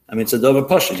 I mean, it's a dover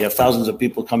pasha. You have thousands of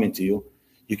people coming to you.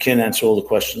 You can't answer all the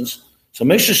questions. So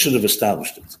Moshe should have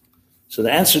established it. So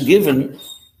the answer given,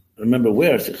 remember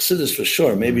where, the Chassidus for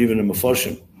sure, maybe even a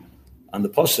Meforshim on the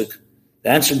Pasuk, the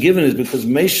answer given is because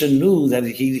Moshe knew that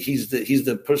he's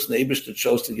the person the Eibishter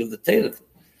chose to give the Torah.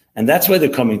 And that's why they're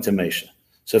coming to Moshe.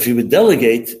 So if he would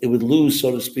delegate, it would lose,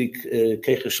 so to speak,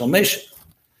 Keches Shel Moshe.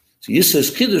 So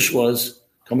Yisrael's Kiddush was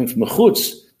coming from a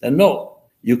chutz, that no,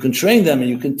 you can train them and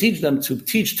you can teach them to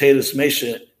teach Teres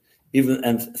Moshe even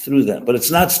and through them. But it's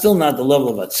still not the level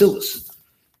of Atzilus.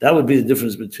 That would be the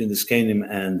difference between the Skenim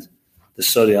and the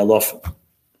Sori Alofim.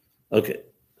 Okay.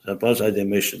 So I did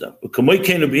Moshe dam. U'kamoy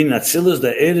keinu b'in Atzilus,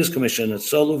 the Eres Kameshen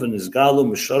Atzoluv and Izgalu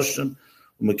Meshorshan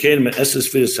u'mekeinu me'eses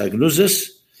Firis Hagnuzis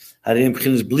Hariyim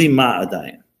B'chinas Bli Ma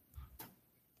Adayin.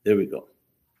 There we go.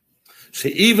 So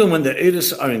even when the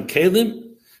Eres are in Kalim,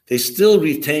 they still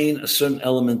retain a certain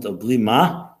element of Bli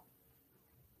Ma.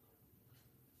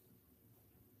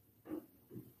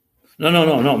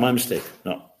 No, my mistake.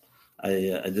 No. I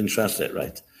didn't translate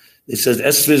right. It says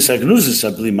Esvis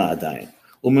Hagnuzis Bli Ma Adayin.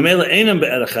 Umemela Einam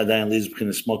Be'erach Adayin Liz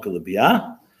B'chinas Smoka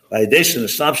L'Biyah. By Adeshin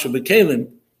Estabsha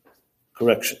B'Kalim.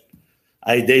 Correction.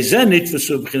 Aidezen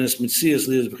Nitvasu B'chinas Mitzias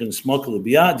Liz B'chinas Smoka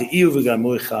L'Biyah. The Iyu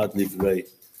V'Gamoy Chad Livrei.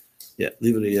 Yeah,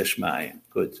 Livrei Yesh Ma'ayin.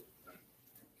 Good.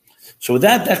 So with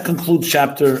that concludes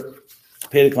chapter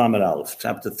Perek Lamed Aleph,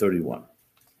 chapter 31.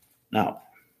 Now,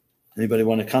 anybody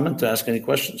want to comment to ask any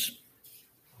questions?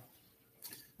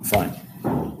 Fine.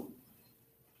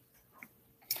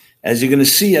 As you're going to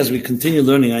see as we continue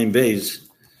learning Ayin Beis,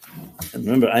 and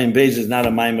remember, Ayin Beis is not a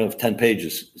maamar of 10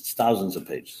 pages. It's thousands of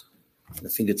pages. I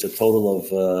think it's a total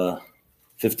of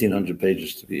 1,500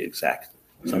 pages to be exact,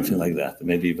 something like that,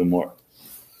 maybe even more.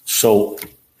 So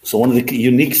one of the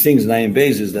unique things in Ayin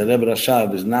Beis is that Rebbe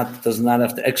Rashab does not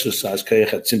have to exercise Koyach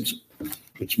HaTzimtzum,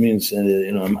 which means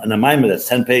in a maamar that's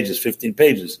 10 pages, 15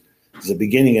 pages, there's a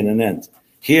beginning and an end.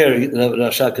 Here, Rebbe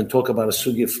Rashab can talk about a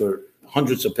sugya for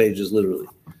hundreds of pages, literally.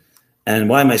 And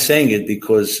why am I saying it?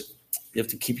 Because you have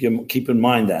to keep in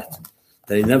mind that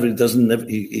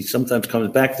he sometimes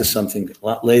comes back to something a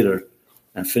lot later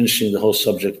and finishing the whole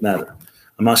subject matter.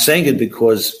 I'm not saying it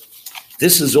because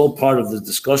this is all part of the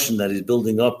discussion that he's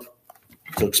building up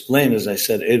to explain, as I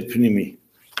said, Eir Pnimi.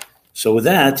 So with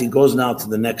that, he goes now to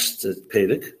the next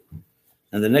Perek.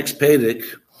 And the next Perek,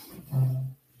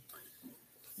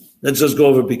 let's just go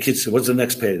over Bikitsa. What's the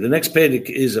next Perek? The next Perek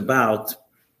is about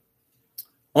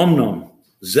Omnom.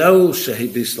 Zeu shehi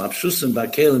bislapshusim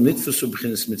ba'kelim nitfusu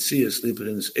b'chinas mitzias li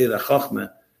b'chinas eira chochmeh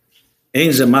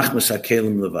ein ze machmas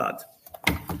ha'kelim levad.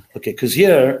 Okay, because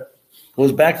here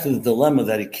goes back to the dilemma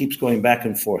that he keeps going back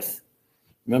and forth.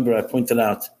 Remember, I pointed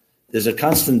out there's a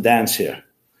constant dance here,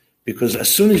 because as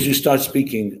soon as you start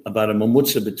speaking about a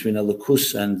mamutza between a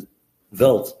lukus and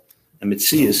Welt and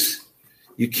mitzias,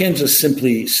 you can't just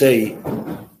simply say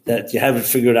that you have it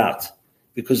figured out,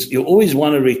 because you always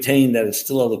want to retain that it's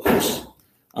still a lukus.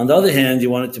 On the other hand, you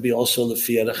want it to be also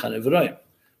lefi erech hanevroim.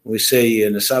 When we say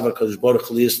Nesavar Kodesh Baruch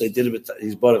Liyas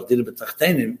His Baruch did it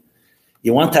b'tachtenim,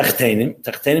 you want tachtenim.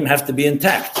 Tachtenim have to be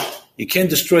intact. You can't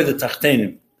destroy the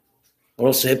tachtenim, or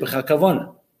else hepech hakavana.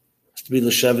 It has to be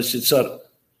l'shavas yitzar.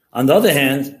 On the other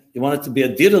hand, you want it to be a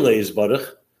direlei His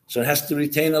Baruch, so it has to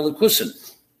retain a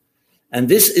lekusin. And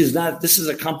this is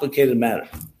a complicated matter.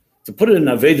 To put it in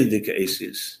Avedidika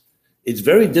Asius, it's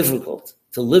very difficult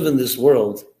to live in this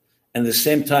world and at the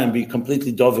same time be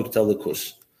completely dovik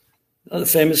telekus. The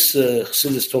famous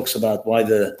Chassidus talks about why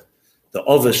the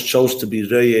Ovis chose to be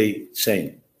Reyei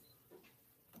Tzein.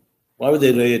 Why were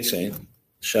they Reyei Tzein,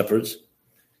 shepherds?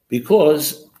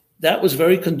 Because that was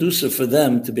very conducive for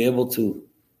them to be able to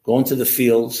go into the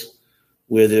fields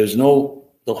where the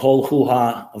whole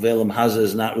hoo-ha of Elam Haza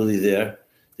is not really there.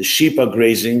 The sheep are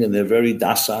grazing and they're very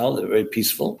docile, they're very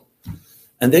peaceful.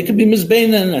 And they could be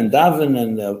mizbeinen and daven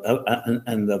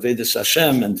and Avedis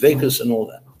Hashem and dvekus and all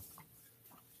that.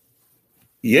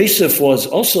 Yosef was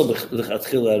also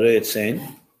l'chatchila reyet sein.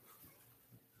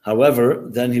 However,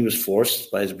 then he was forced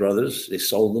by his brothers. They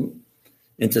sold him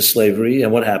into slavery.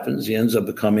 And what happens? He ends up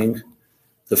becoming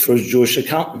the first Jewish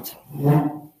accountant.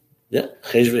 Yeah,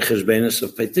 cheshve cheshbenis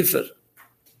of Potiphar.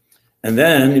 And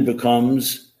then he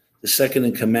becomes the second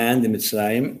in command in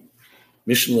Mitzrayim,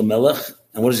 Mishnah Lamelech.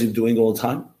 And what is he doing all the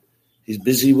time? He's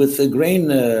busy with the grain,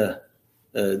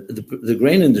 the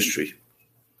grain industry.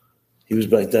 He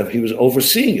was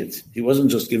overseeing it. He wasn't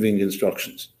just giving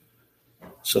instructions.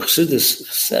 So Chassidus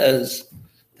says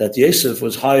that Yosef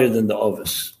was higher than the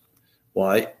Ovis.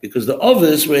 Why? Because the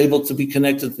Ovis were able to be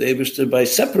connected to the Eibishter by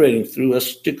separating through a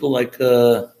shtickle like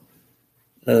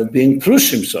being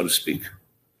prushim, so to speak.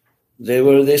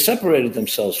 They separated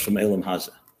themselves from Elam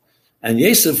Haza. And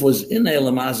Yosef was in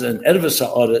Elam Haza and Erves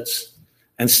HaOretz,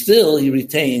 and still he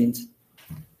retained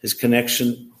his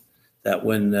connection that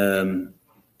when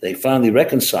they finally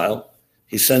reconcile,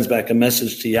 he sends back a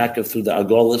message to Yaakov through the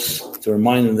Agolis to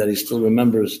remind him that he still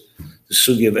remembers the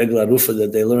sugi of Egla Rufa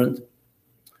that they learned.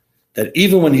 That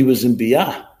even when he was in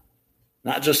Biyah,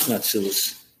 not just in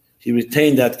Atzilus, he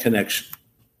retained that connection.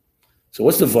 So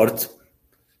what's the Vort?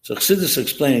 So Chassidus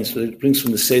explains, it brings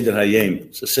from the Seder Hayem,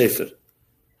 it's a Sefer.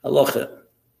 Halacha.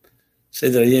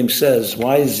 Seder Hayem says,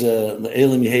 why is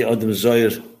Le'elim Yehei Adam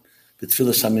Zoyer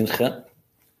b'tfilas hamincha?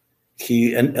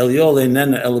 Ki Elyo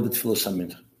le'nena ela b'tfilas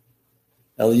hamincha.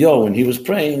 Elyo, when he was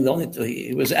praying,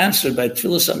 he was answered by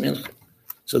tfilas hamincha.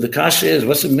 So the kasha is,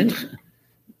 what's a mincha?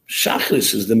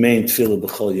 Shachris is the main tefillah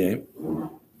b'chol yom.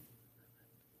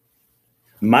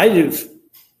 Ma'ariv,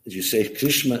 as you say,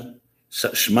 Krishma,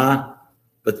 Shema,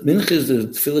 but mincha is the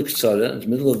tefillah k'tzara in the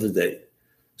middle of the day.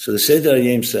 So the Seder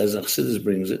Hayem says, and Chassidus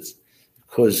brings it,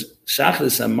 because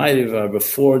Shachris and Ma'ariv are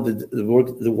before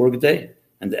the work day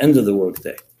and the end of the work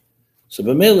day. So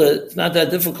b'meila, it's not that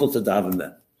difficult to daven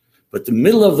then. But the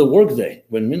middle of the work day,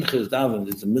 when mincha is davened,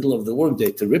 it's the middle of the work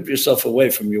day, to rip yourself away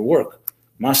from your work.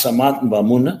 Masa matan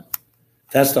ba'amuna,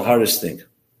 that's the hardest thing.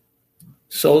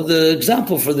 So the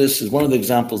example for this is one of the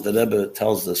examples that Rebbe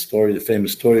tells the story, the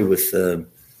famous story with, Binyamin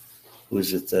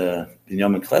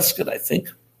Klesket, I think.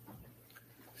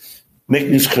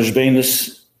 Meknis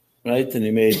Cheshbenis, right? And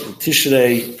he made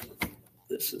Tishrei,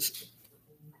 this is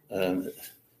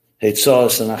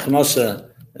Heitzos and Achnasa,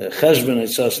 Cheshvan,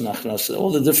 Heitzos and Achnasa,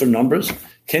 all the different numbers,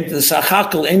 came to the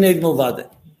Sachakel, Eineg Milvade.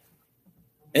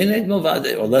 Eineg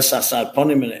Milvade, or less Asar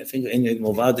Ponim, and I think Eineg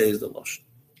Milvade is the Lashon.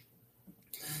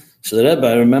 So the Rebbe,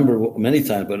 I remember many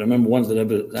times, but I remember once the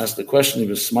Rebbe asked the question, he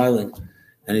was smiling,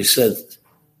 and he said,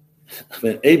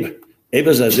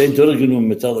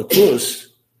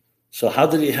 so how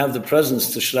did he have the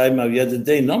presence to Shrei Ma'aviyad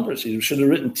Day numbers? He should have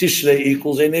written Tishrei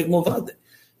equals Eineg Milvade.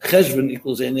 Cheshvan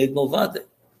equals Eineg Milvade.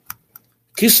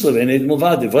 Kislev Eineg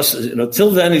Milvade.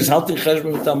 Till then he's halting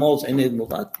Cheshvan with Tamol Eineg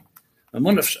Milvade.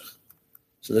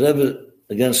 So the Rebbe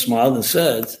again smiled and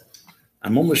said,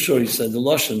 I'm almost sure he said the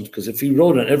Lashon, because if he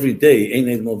wrote on every day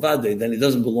Eineg Milvade, then he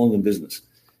doesn't belong in business.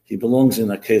 He belongs in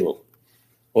a kelel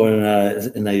or in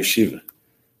a yeshiva.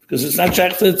 Because it's not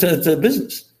tracked to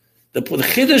business. The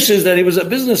chiddush is that he was a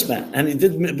businessman, and he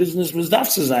did business with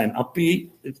dafzazayin, api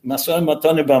masoy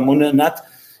matane ba'amuna, not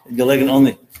gelegen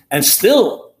only. And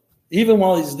still, even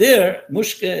while he's there,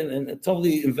 Mushke and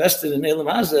totally invested in Elam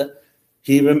Hazeh,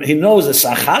 he knows that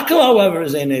Sachakel, however,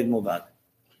 is Eineg Milvade.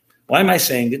 Why am I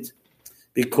saying it?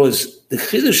 Because the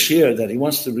chiddush here that he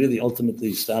wants to really ultimately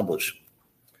establish,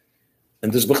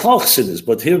 and there's Bechal Chassidus,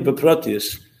 but here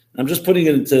Beprotius, I'm just putting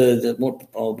it into the more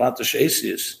about the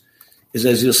Sheisius, is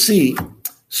as you'll see,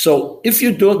 so if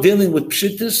you're dealing with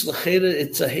Pshittis,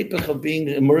 it's a hepech of being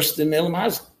immersed in Elam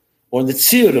Hazeh, or the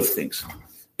tzir of things.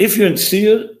 If you're in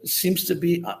tzir, it seems to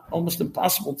be almost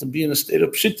impossible to be in a state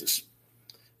of Pshittis.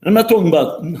 And I'm not talking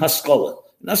about Haskalah.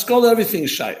 In Haskalah, everything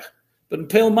is shaykh, but in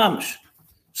Peil Mamish.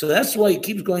 So that's why he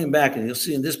keeps going back, and you'll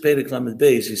see in this Perek Lamed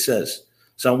Beis, he says,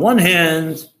 so on one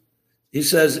hand, he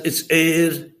says, it's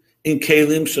Eir in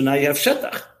Kalim, so now you have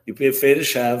Shetach. You pay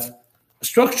Ferish have a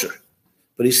structure.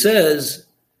 But he says,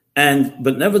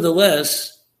 but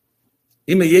nevertheless,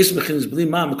 so he says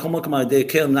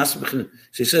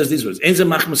these words, because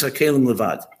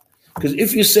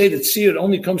if you say that Tzir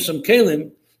only comes from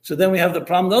Kalim, so then we have the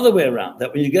problem the other way around,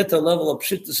 that when you get to the level of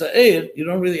Pshittas Eir, you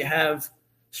don't really have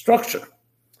structure.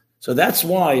 So that's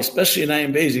why, especially in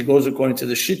Ayin Beis, he goes according to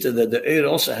the Shita that the Eir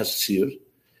also has Tzir,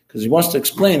 because he wants to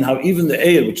explain how even the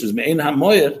Eir, which is Me'ein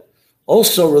HaMoyer,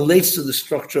 also relates to the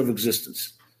structure of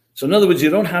existence. So in other words, you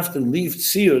don't have to leave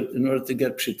Tzir in order to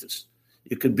get Pshittas.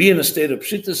 You could be in a state of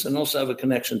Pshittas and also have a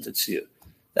connection to Tzir.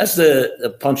 That's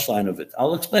the punchline of it.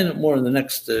 I'll explain it more in the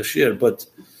next shir, but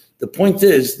the point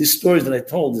is, these stories that I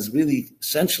told is really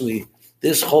essentially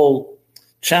this whole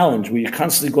challenge where you're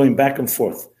constantly going back and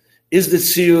forth. Is the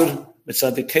Tzir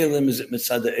mitzad the Kalim? Is it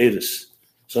mitzad the Eris?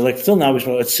 So like till now,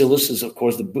 Atzilus is of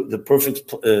course the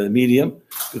perfect medium,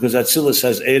 because Atzilus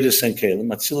has Eris and Kalim.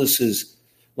 Atzilus is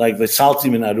like the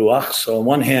Saltim in Aruach. So on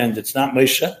one hand, it's not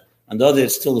Mesha. On the other,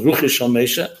 it's still Ruchish al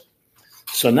Mesha.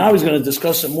 So now he's going to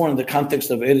discuss it more in the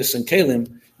context of Eris and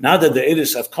Kalim. Now that the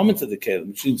Eris have come into the Kalim,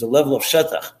 which means the level of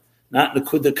Shetach, not the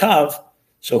Kudakav.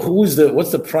 So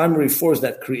what's the primary force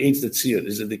that creates the Tzir?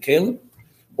 Is it the Kalim?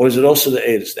 Or is it also the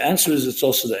Eris? The answer is it's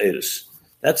also the Eris.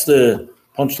 That's the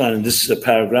punchline in this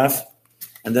paragraph.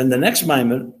 And then the next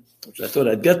Maamar, which I thought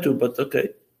I'd get to, but okay,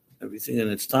 everything in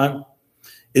its time,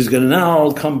 is going to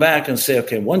now come back and say,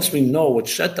 okay, once we know what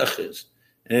Shetach is,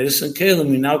 and Eris and Kalim,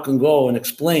 we now can go and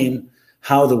explain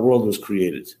how the world was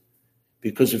created.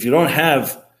 Because if you don't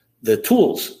have the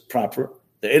tools proper,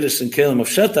 the Eris and Kalim of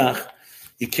Shetach,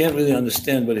 you can't really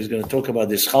understand what he's going to talk about,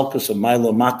 this chalkus of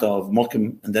Milo Mata, of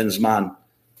Mokim, and then Zman.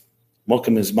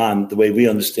 Mokim and Zman, the way we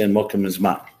understand Mokim and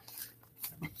Zman.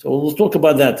 So we'll talk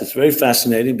about that. It's very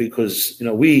fascinating because,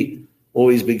 we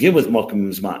always begin with Mokim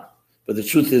and Zman. But the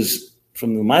truth is,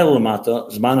 from the Milo Mata,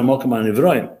 Zman and Mokim are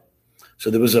Nivroim. So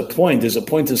there's a point in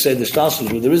Seder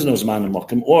Shtalsus where there is no Zman and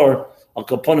Mokim, or Al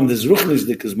Kaponim, there's Ruchnis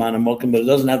Dik Zman and Mokim, but it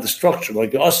doesn't have the structure.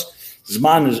 Like us,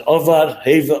 Zman is Ovar,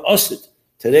 Heva, Osid.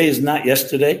 Today is not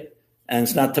yesterday, and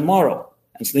it's not tomorrow.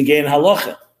 And it's Negein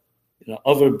Halacha.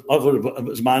 Over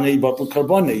Zmani Batul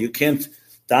Karboni. You can't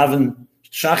daven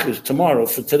Shachar tomorrow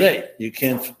for today. You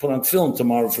can't put on film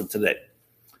tomorrow for today.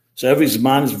 So every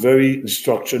Zman is very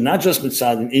structured, not just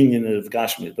Mitzad and Inyan of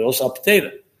Gashmi, but also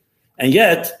Apteda. And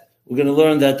yet, we're going to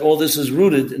learn that all this is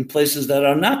rooted in places that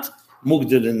are not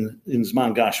Mugdid in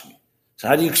Zman Gashmi. So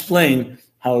how do you explain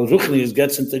how Ruchni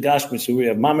gets into Gashmi? So we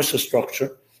have Mamash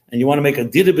structure, and you want to make a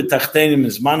Dida B'Tachtenim in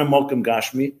Zman and Mokim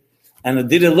Gashmi, and a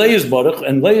Dida Leis Baruch,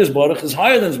 and Leis Baruch is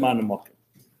higher than Zman and Mokim.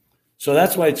 So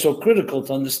that's why it's so critical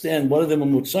to understand what are the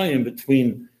Mamutzayim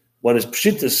between what is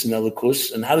Pshittis and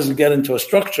Elikus, and how does it get into a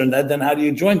structure, and then how do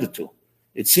you join the two?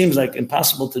 It seems like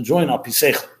impossible to join Al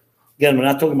Pisech. Again, we're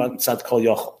not talking about Tzad Kol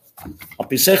Yochel. Al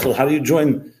Pisech, how do you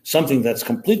join something that's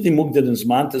completely Mugdad in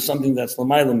Zman to something that's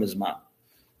Lamaylam in Zman?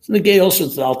 So the gay also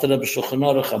to the Alter Rebbe Shulchan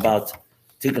Aruch about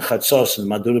Tika Chatzos and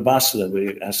Madura Basra, where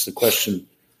you ask the question,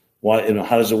 why,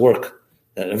 how does it work?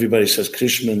 That everybody says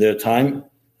Krishma in their time,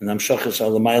 and Amshachas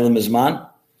Alamaylam Izman.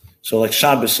 So like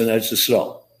Shabbos in Eretz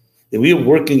Yisrael. We are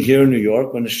working here in New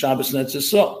York when it's Shabbos in Eretz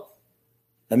Yisrael.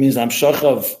 That means Amshach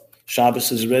of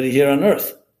Shabbos is already here on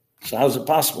earth. So how is it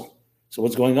possible? So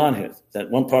what's going on here? That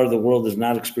one part of the world is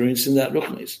not experiencing that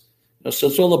ruchnis. So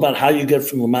it's all about how you get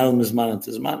from Lamaylam Izman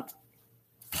to Zman.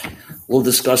 We'll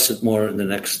discuss it more in the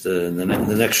next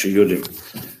Shiurim.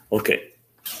 Okay,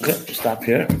 stop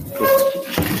here.